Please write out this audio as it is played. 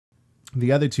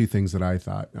the other two things that I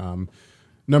thought,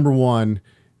 number one,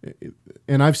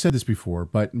 and I've said this before,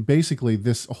 but basically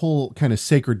this whole kind of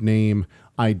sacred name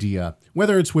idea,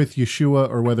 whether it's with Yeshua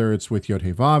or whether it's with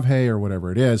Yod-Heh-Vav-Heh or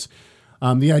whatever it is,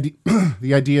 the idea,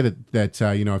 the idea that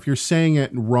if you're saying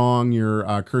it wrong,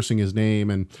 you're cursing his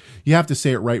name, and you have to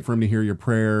say it right for him to hear your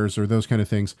prayers or those kind of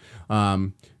things.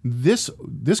 This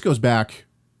goes back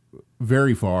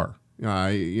very far.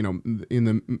 In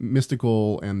the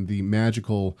mystical and the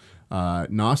magical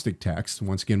Gnostic text,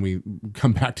 once again, we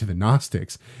come back to the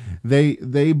Gnostics, they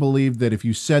believed that if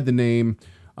you said the name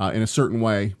in a certain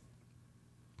way,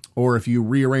 or if you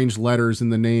rearrange letters in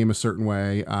the name a certain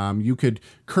way, you could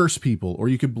curse people or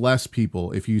you could bless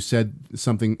people if you said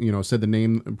something, said the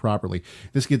name properly.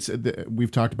 This gets,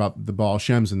 we've talked about the Baal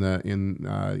Shems in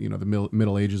the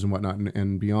Middle Ages and whatnot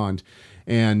and beyond.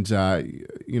 And,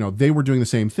 they were doing the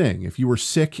same thing. If you were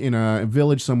sick in a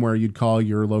village somewhere, you'd call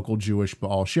your local Jewish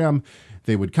Baal Shem.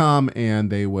 They would come and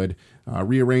they would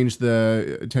rearrange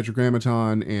the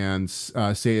Tetragrammaton and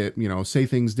say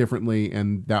things differently,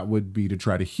 and that would be to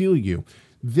try to heal you.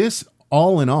 This,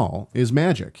 all in all, is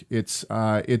magic. It's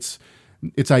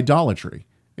idolatry.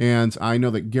 And I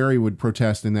know that Gary would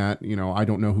protest in that, I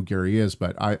don't know who Gary is,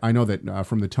 but I know that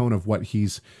from the tone of what he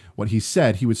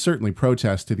said, he would certainly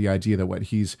protest to the idea that what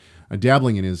he's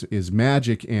dabbling in is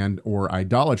magic and or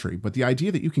idolatry. But the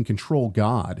idea that you can control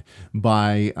God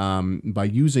by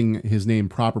using his name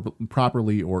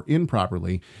properly or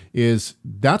improperly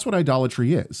that's what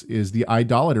idolatry is the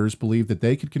idolaters believe that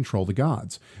they could control the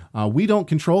gods. We don't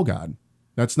control God.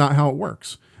 That's not how it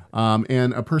works.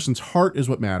 And a person's heart is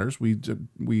what matters. We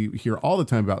hear all the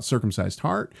time about circumcised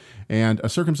heart, and a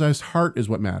circumcised heart is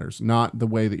what matters, not the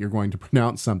way that you're going to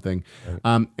pronounce something.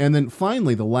 Right. And then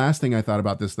finally, the last thing I thought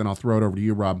about this, then I'll throw it over to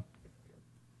you, Rob.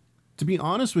 To be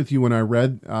honest with you, when I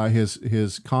read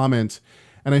his comment,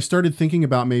 and I started thinking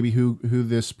about maybe who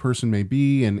this person may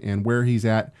be and where he's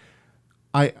at,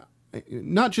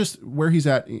 not just where he's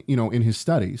at, in his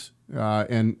studies,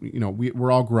 and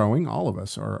we're all growing. All of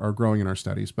us are growing in our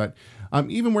studies, but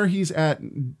even where he's at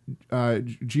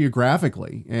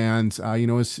geographically, and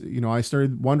I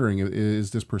started wondering: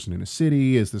 is this person in a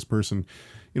city? Is this person,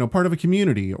 part of a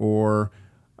community?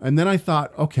 And then I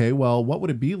thought, okay, well, what would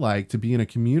it be like to be in a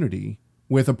community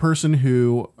with a person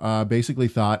who basically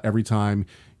thought every time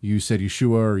you said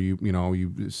Yeshua or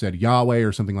you said Yahweh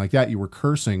or something like that, you were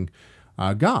cursing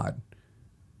God?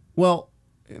 Well,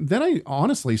 then I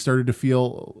honestly started to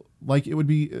feel like it would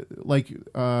be like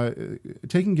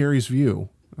taking Gary's view,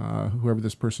 whoever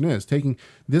this person is, taking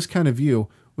this kind of view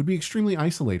would be extremely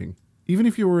isolating, even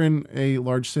if you were in a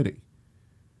large city.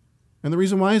 And the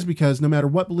reason why is because no matter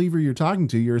what believer you're talking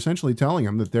to, you're essentially telling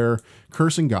them that they're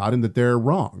cursing God and that they're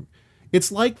wrong.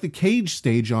 It's like the cage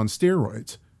stage on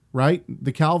steroids, right?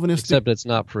 The Calvinist, except it's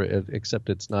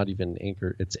not even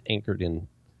anchored. It's anchored in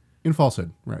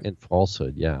falsehood, right? In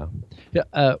falsehood, yeah.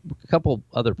 A couple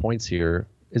other points here.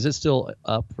 Is it still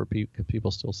up for people? Can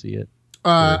people still see it?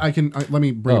 Let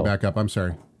me bring it back up. I'm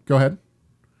sorry. Go ahead.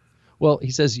 Well, he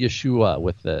says Yeshua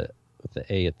with the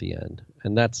A at the end,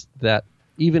 and that's that.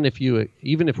 Even if we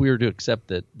were to accept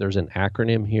that there's an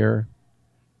acronym here,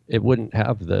 it wouldn't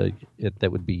have that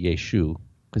would be Yeshu,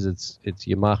 because it's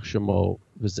Yamach Shemo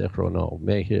V'Zechrono.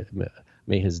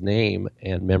 May his name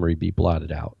and memory be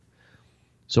blotted out.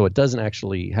 So it doesn't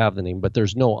actually have the name, but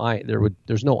there's no I.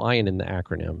 There's no ion in the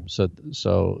acronym.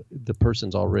 So the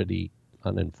person's already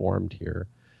uninformed here.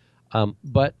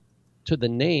 But to the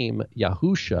name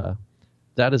Yahusha,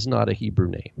 that is not a Hebrew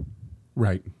name,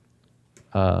 right?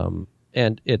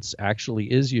 And it's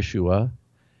actually is Yeshua,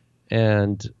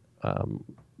 and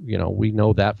we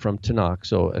know that from Tanakh.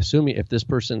 So assuming if this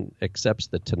person accepts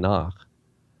the Tanakh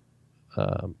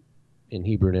in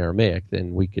Hebrew and Aramaic,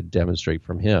 then we could demonstrate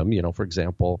from him. For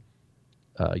example,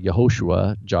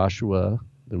 Yehoshua, Joshua,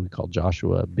 that we call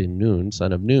Joshua bin Nun,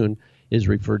 son of Nun, is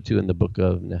referred to in the book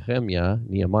of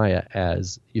Nehemiah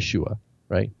as Yeshua,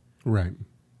 right? Right.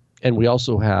 And we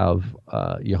also have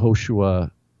Yehoshua,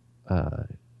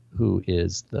 who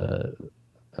is the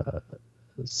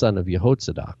son of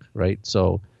Yehotzadak, right?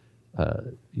 So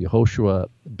Yehoshua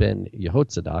ben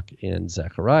Yehotzadak in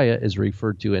Zechariah is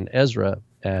referred to in Ezra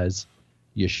as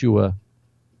Yeshua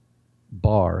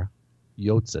bar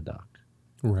Yotzadak.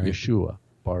 Right. Yeshua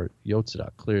bar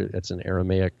Yotzadak. Clear, that's an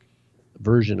Aramaic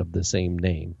version of the same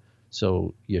name.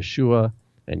 So Yeshua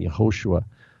and Yehoshua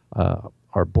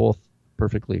are both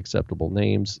perfectly acceptable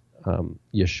names.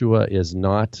 Yeshua is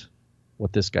not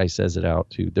what this guy says it out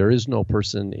to. There is no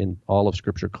person in all of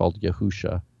Scripture called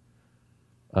Yahusha.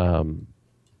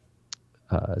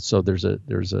 So there's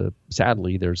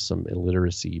sadly there's some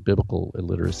illiteracy, biblical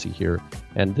illiteracy here,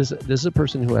 and this is a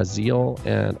person who has zeal,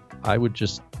 and I would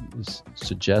just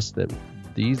suggest that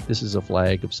this is a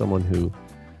flag of someone who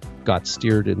got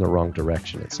steered in the wrong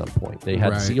direction at some point. They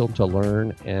had zeal to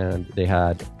learn, and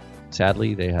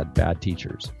sadly they had bad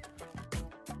teachers.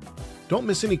 Don't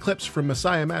miss any clips from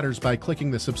Messiah Matters by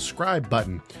clicking the subscribe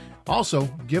button. Also,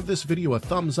 give this video a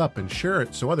thumbs up and share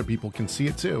it so other people can see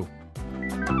it too.